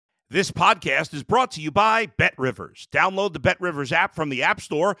This podcast is brought to you by BetRivers. Download the BetRivers app from the App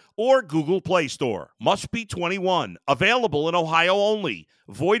Store or Google Play Store. Must be 21. Available in Ohio only.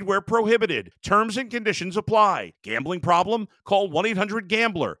 Void where prohibited. Terms and conditions apply. Gambling problem? Call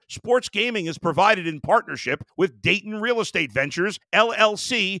 1-800-GAMBLER. Sports gaming is provided in partnership with Dayton Real Estate Ventures,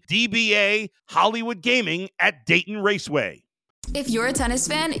 LLC, DBA, Hollywood Gaming at Dayton Raceway. If you're a tennis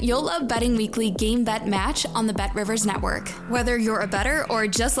fan, you'll love Betting Weekly Game Bet Match on the BetRivers Network. Whether you're a bettor or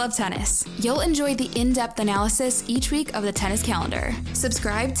just love tennis, you'll enjoy the in-depth analysis each week of the tennis calendar.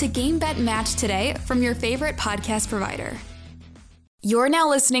 Subscribe to Game Bet Match today from your favorite podcast provider. You're now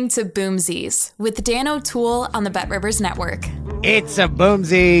listening to Boomsies with Dan O'Toole on the BetRivers Network. It's a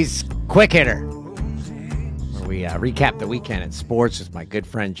Boomsies quick hitter, where we recap the weekend in sports with my good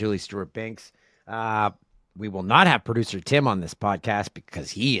friend Julie Stewart-Binks. We will not have producer Tim on this podcast because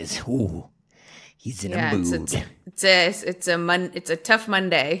he's in a mood. It's a tough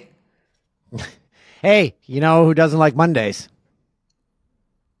Monday. Hey, you know who doesn't like Mondays?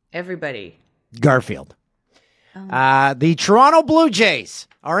 Everybody. Garfield. The Toronto Blue Jays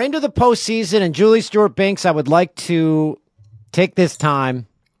are into the postseason, and Julie Stewart-Binks, I would like to take this time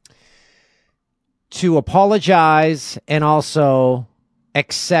to apologize and also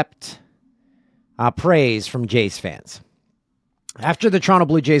accept praise from Jays fans. After the Toronto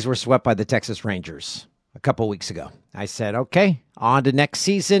Blue Jays were swept by the Texas Rangers a couple weeks ago, I said, okay, on to next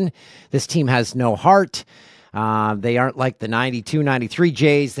season. This team has no heart. They aren't like the 92-93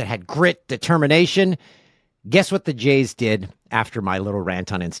 Jays that had grit, determination. Guess what the Jays did after my little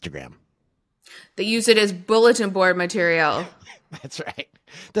rant on Instagram? They use it as bulletin board material. That's right.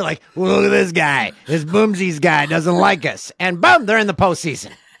 They're like, well, look at this guy. This Boomsies guy doesn't like us. And boom, they're in the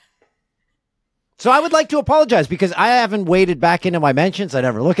postseason. So I would like to apologize because I haven't waded back into my mentions. I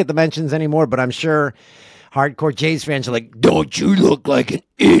never look at the mentions anymore, but I'm sure hardcore Jays fans are like, don't you look like an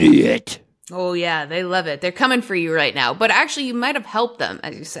idiot? Oh, yeah, they love it. They're coming for you right now. But actually, you might have helped them,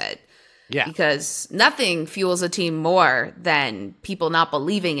 as you said. Yeah. Because nothing fuels a team more than people not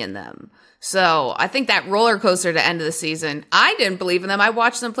believing in them. So I think that roller coaster at the end of the season, I didn't believe in them. I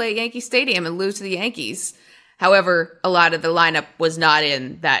watched them play at Yankee Stadium and lose to the Yankees. However, a lot of the lineup was not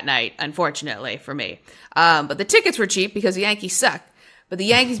in that night, unfortunately, for me. But the tickets were cheap because the Yankees suck. But the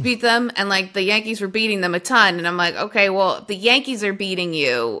Yankees beat them, and, the Yankees were beating them a ton. And I'm like, okay, well, if the Yankees are beating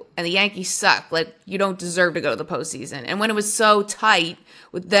you, and the Yankees suck, you don't deserve to go to the postseason. And when it was so tight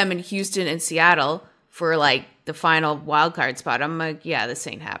with them in Houston and Seattle for, the final wild card spot, I'm like, yeah, this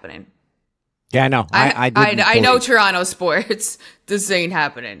ain't happening. Yeah, I know. I know Toronto sports. This ain't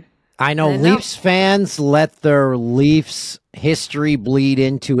happening. I know Leafs fans let their Leafs history bleed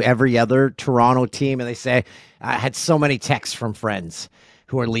into every other Toronto team. And they say, I had so many texts from friends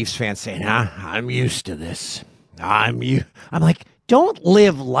who are Leafs fans saying, I'm used to this. I'm like, don't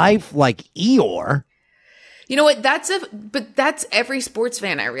live life like Eeyore. You know what? But that's every sports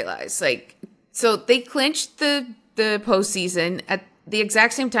fan, I realize. So they clinched the postseason at the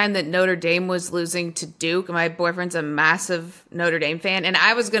exact same time that Notre Dame was losing to Duke. My boyfriend's a massive Notre Dame fan, and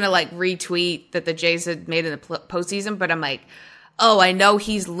I was going to retweet that the Jays had made it in the postseason, but I'm like, oh, I know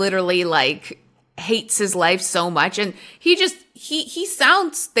he's literally hates his life so much. And he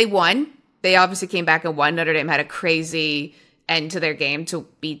sounds, they won. They obviously came back and won. Notre Dame had a crazy end to their game to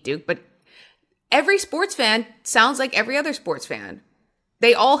beat Duke, but every sports fan sounds like every other sports fan.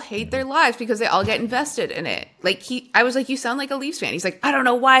 They all hate their lives because they all get invested in it. I was like, you sound like a Leafs fan. He's like, I don't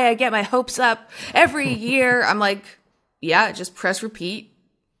know why I get my hopes up every year. I'm like, yeah, just press repeat.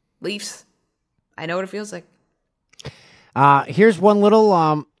 Leafs. I know what it feels like. Here's one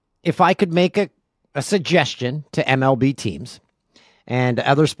little, if I could make a suggestion to MLB teams, and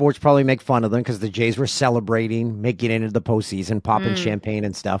other sports probably make fun of them because the Jays were celebrating, making it into the postseason, popping champagne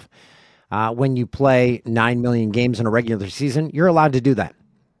and stuff. When you play 9 million games in a regular season, you're allowed to do that.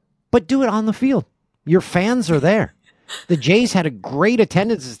 But do it on the field. Your fans are there. The Jays had a great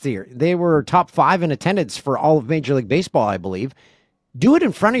attendance this year. They were top 5 in attendance for all of Major League Baseball, I believe. Do it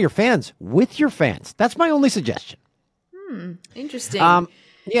in front of your fans, with your fans. That's my only suggestion. Interesting.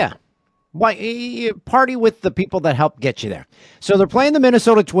 Yeah. Why you party with the people that help get you there. So they're playing the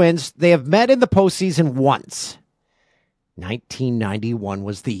Minnesota Twins. They have met in the postseason once. 1991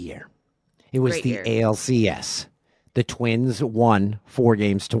 was the year. It was Great the year. ALCS. The Twins won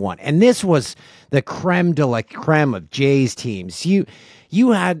 4-1. And this was the creme de la creme of Jays teams. You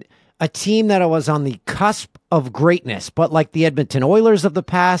had a team that was on the cusp of greatness, but like the Edmonton Oilers of the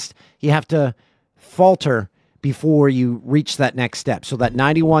past, you have to falter before you reach that next step. So that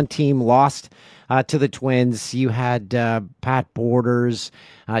 91 team lost to the Twins. You had Pat Borders,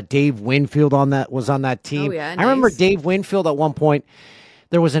 Dave Winfield was on that team. Oh, yeah, I remember nice. Dave Winfield at one point.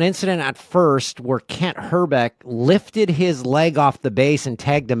 there was an incident at first where Kent Herbeck lifted his leg off the base and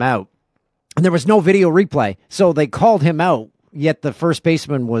tagged him out. And there was no video replay, so they called him out, yet the first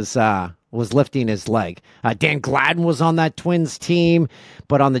baseman was lifting his leg. Dan Gladden was on that Twins team,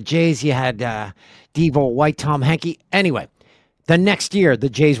 but on the Jays, you had Devo White, Tom Henke. Anyway, the next year, the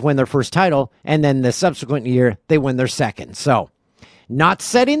Jays win their first title, and then the subsequent year, they win their second. So, not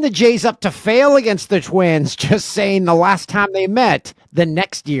setting the Jays up to fail against the Twins, just saying the last time they met, the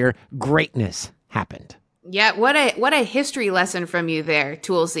next year, greatness happened. Yeah, what a history lesson from you there,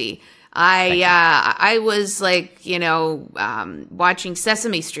 Toolsy. I was like, watching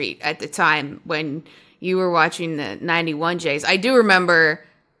Sesame Street at the time when you were watching the 91 Jays. I do remember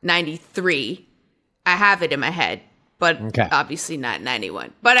 93. I have it in my head, but obviously not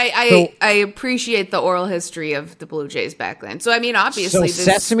 91. But I appreciate the oral history of the Blue Jays back then. So, I mean, obviously. So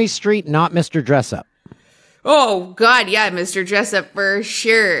Sesame Street, not Mr. Dress-Up. Oh, God, yeah, Mr. Dress-Up for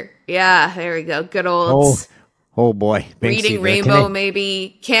sure. Yeah, there we go. Good old... Oh boy. Reading Rainbow,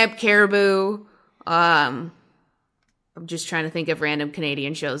 maybe. Camp Caribou. I'm just trying to think of random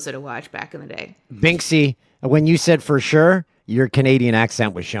Canadian shows that I watched back in the day. Binksy, when you said for sure, your Canadian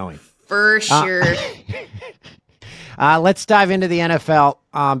accent was showing. For sure. Let's dive into the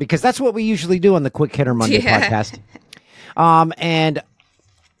NFL because that's what we usually do on the Quick Hitter Monday podcast. And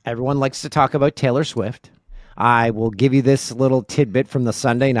everyone likes to talk about Taylor Swift. I will give you this little tidbit from the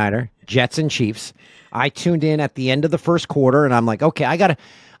Sunday Nighter, Jets and Chiefs. I tuned in at the end of the first quarter, and I'm like, okay, I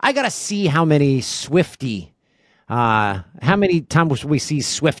gotta see how many Swifty, how many times we see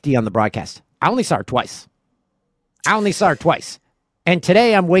Swifty on the broadcast. I only saw her twice. And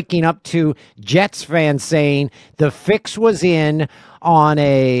today I'm waking up to Jets fans saying the fix was in on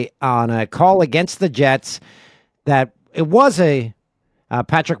a call against the Jets, that it was a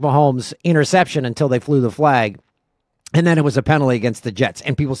Patrick Mahomes interception until they flew the flag, and then it was a penalty against the Jets.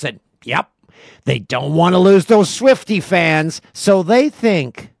 And people said, yep. They don't want to lose those Swifty fans, so they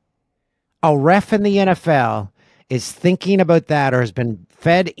think a ref in the NFL is thinking about that or has been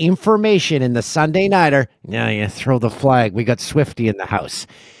fed information in the Sunday Nighter. Yeah, you throw the flag. We got Swifty in the house.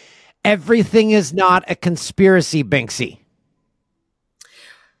 Everything is not a conspiracy, Binksy.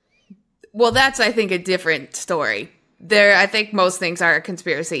 Well, that's, I think, a different story. I think most things are a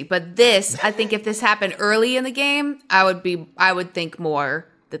conspiracy, but this, I think if this happened early in the game, I would think more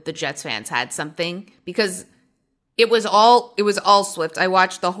that the Jets fans had something, because it was all Swift. I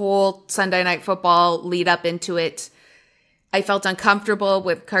watched the whole Sunday Night Football lead up into it. I felt uncomfortable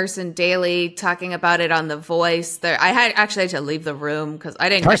with Carson Daly talking about it on The Voice. I had to leave the room because I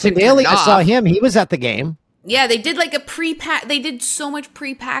didn't. Carson Daly, I saw him. He was at the game. Yeah, they did like they did so much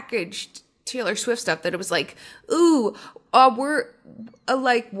prepackaged Taylor Swift stuff that it was like, ooh, we're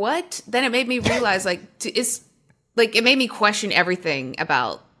like what? Then it made me realize it made me question everything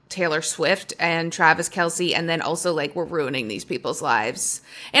about Taylor Swift and Travis Kelce, and then also like we're ruining these people's lives.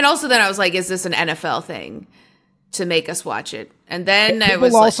 And also then I was like, is this an NFL thing to make us watch it? And then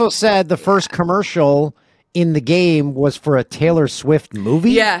people also said the first commercial in the game was for a Taylor Swift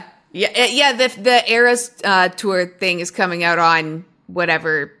movie. Yeah. The Eras tour thing is coming out on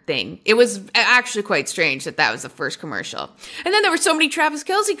whatever thing. It was actually quite strange that was the first commercial. And then there were so many Travis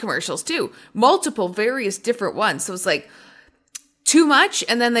Kelce commercials too. Multiple, various different ones. So it was like too much.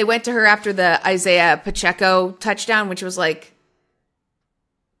 And then they went to her after the Isaiah Pacheco touchdown, which was like,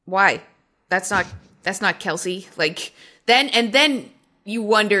 why? That's not Kelce. Like then you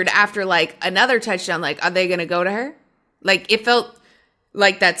wondered after like another touchdown, like, are they going to go to her? Like it felt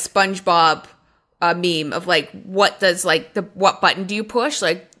like that SpongeBob meme of like, what button do you push?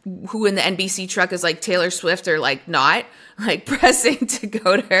 Like who in the NBC truck is like Taylor Swift or like not like pressing to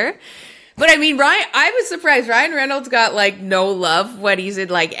go to her. But I mean, I was surprised. Ryan Reynolds got like no love when he's in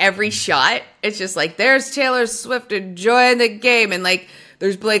like every shot. It's just like, there's Taylor Swift enjoying the game. And like,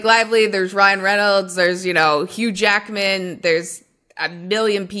 there's Blake Lively, there's Ryan Reynolds, there's, Hugh Jackman, there's a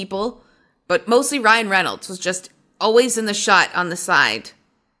million people. But mostly Ryan Reynolds was just always in the shot on the side.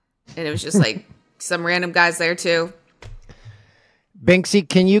 And it was just like, some random guys there too. Binksy,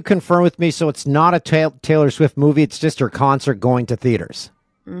 can you confirm with me? So it's not a Taylor Swift movie. It's just her concert going to theaters.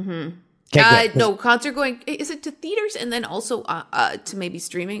 Mm-hmm. Okay, no, concert going. Is it to theaters and then also to maybe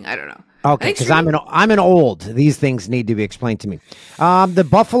streaming? I don't know. Okay, because I'm an old. These things need to be explained to me. The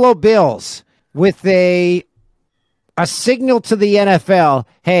Buffalo Bills with a signal to the NFL.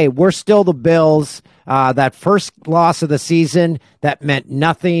 Hey, we're still the Bills. That first loss of the season that meant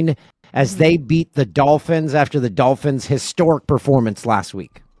nothing, as they beat the Dolphins after the Dolphins' historic performance last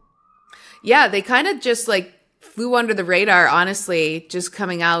week. Yeah, they kind of just like flew under the radar, honestly, just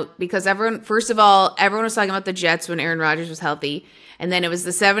coming out because everyone was talking about the Jets when Aaron Rodgers was healthy. And then it was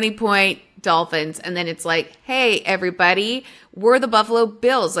the 70-point Dolphins. And then it's like, hey, everybody, we're the Buffalo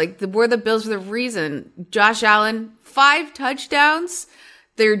Bills. Like, we're the Bills for the reason. Josh Allen, 5 touchdowns.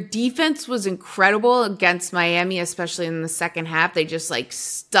 Their defense was incredible against Miami, especially in the second half. They just like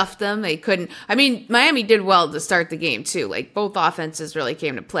stuffed them. They couldn't. I mean, Miami did well to start the game too. Like both offenses really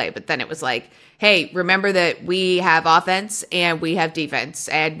came to play. But then it was like, hey, remember that we have offense and we have defense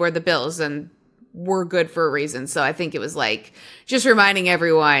and we're the Bills and we're good for a reason. So I think it was like just reminding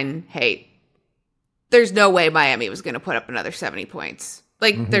everyone, hey, there's no way Miami was going to put up another 70 points.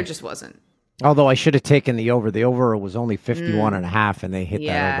 Like there just wasn't. Although I should have taken the over. The over was only 51.5, and they hit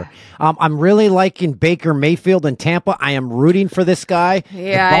that over. I'm really liking Baker Mayfield in Tampa. I am rooting for this guy.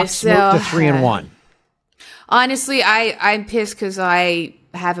 Yeah, the Bucs moved to 3-1. Honestly, I'm pissed because I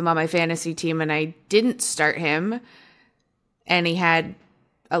have him on my fantasy team, and I didn't start him, and he had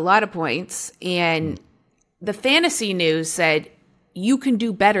a lot of points. And the fantasy news said you can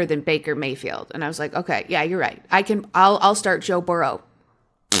do better than Baker Mayfield, and I was like, okay, yeah, you're right. I'll start Joe Burrow.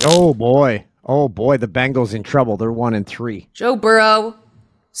 Oh boy, the Bengals in trouble. They're 1-3. Joe Burrow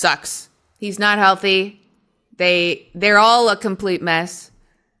sucks. He's not healthy. They're all a complete mess.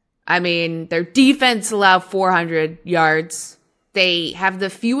 I mean, their defense allowed 400 yards. They have the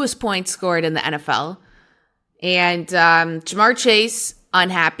fewest points scored in the NFL. And Jamar Chase,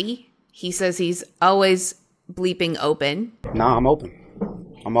 unhappy. He says he's always bleeping open. Nah, I'm open.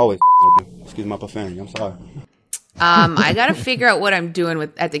 I'm always open. Excuse my profanity. I'm sorry. I got to figure out what I'm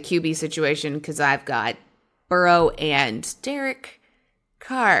doing at the QB situation because I've got Burrow and Derek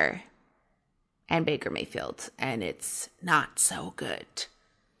Carr and Baker Mayfield, and it's not so good.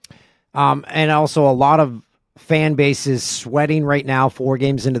 And also a lot of fan bases sweating right now, 4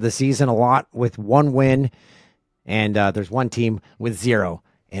 games into the season, a lot with 1 win, and there's one team with 0,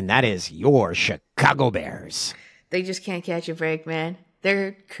 and that is your Chicago Bears. They just can't catch a break, man.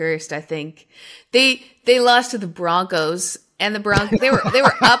 They're cursed, I think. They lost to the Broncos, and the Broncos they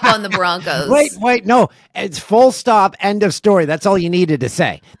were up on the Broncos. Wait, no. It's full stop, end of story. That's all you needed to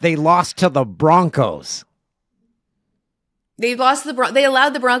say. They lost to the Broncos. They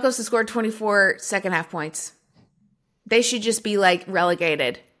allowed the Broncos to score 24 second half points. They should just be like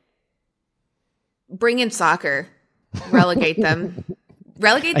relegated. Bring in soccer. Relegate them.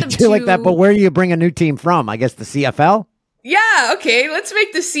 Relegate them I do like that, but where do you bring a new team from? I guess the CFL? Yeah, okay, let's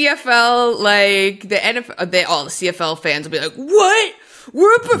make the CFL like the NFL. All the CFL fans will be like, what?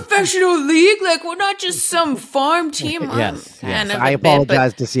 We're a professional league? Like, we're not just some farm team? Yes. I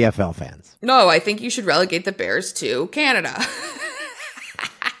apologize to CFL fans. No, I think you should relegate the Bears to Canada.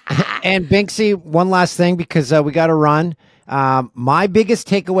 And Binksy, one last thing, because we got to run. My biggest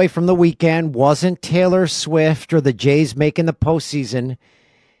takeaway from the weekend wasn't Taylor Swift or the Jays making the postseason.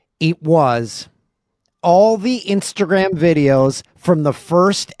 It was all the Instagram videos from the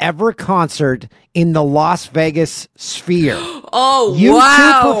first ever concert in the Las Vegas Sphere. Oh, you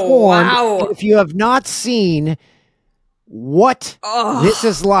wow. Performed, wow. If you have not seen what this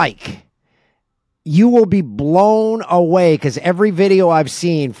is like, you will be blown away because every video I've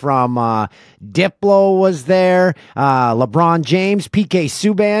seen from Diplo was there, LeBron James, PK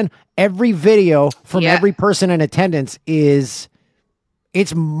Subban, every video from every person in attendance it's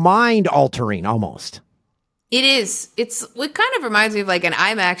mind altering almost. It is. It kind of reminds me of like an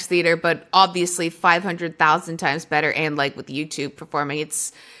IMAX theater, but obviously 500,000 times better. And like with YouTube performing,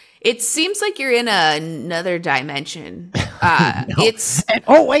 it seems like you're in another dimension. And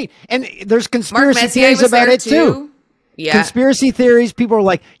there's conspiracy theories about it too. Yeah. Conspiracy theories. People are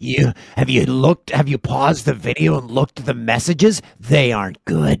like, have you paused the video and looked at the messages? They aren't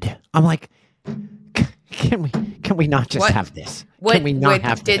good. I'm like, can we not just have this? Can we not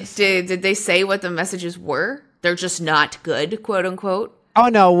have this? Did they say what the messages were? They're just not good, quote unquote. Oh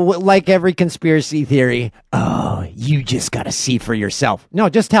no, like every conspiracy theory. Oh, you just got to see for yourself. No,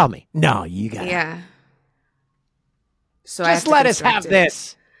 just tell me. No, you got to. Yeah. So just let us have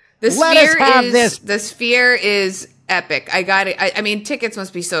this. The Sphere is epic. I got it. I mean, tickets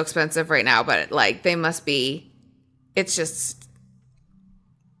must be so expensive right now, but like they must be. It's just.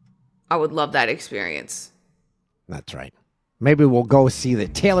 I would love that experience. That's right. Maybe we'll go see the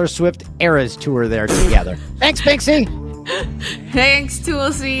Taylor Swift Eras Tour there together. Thanks, Binksy. Thanks,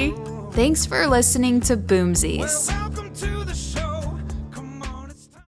 Toolsy. Thanks for listening to Boomsies.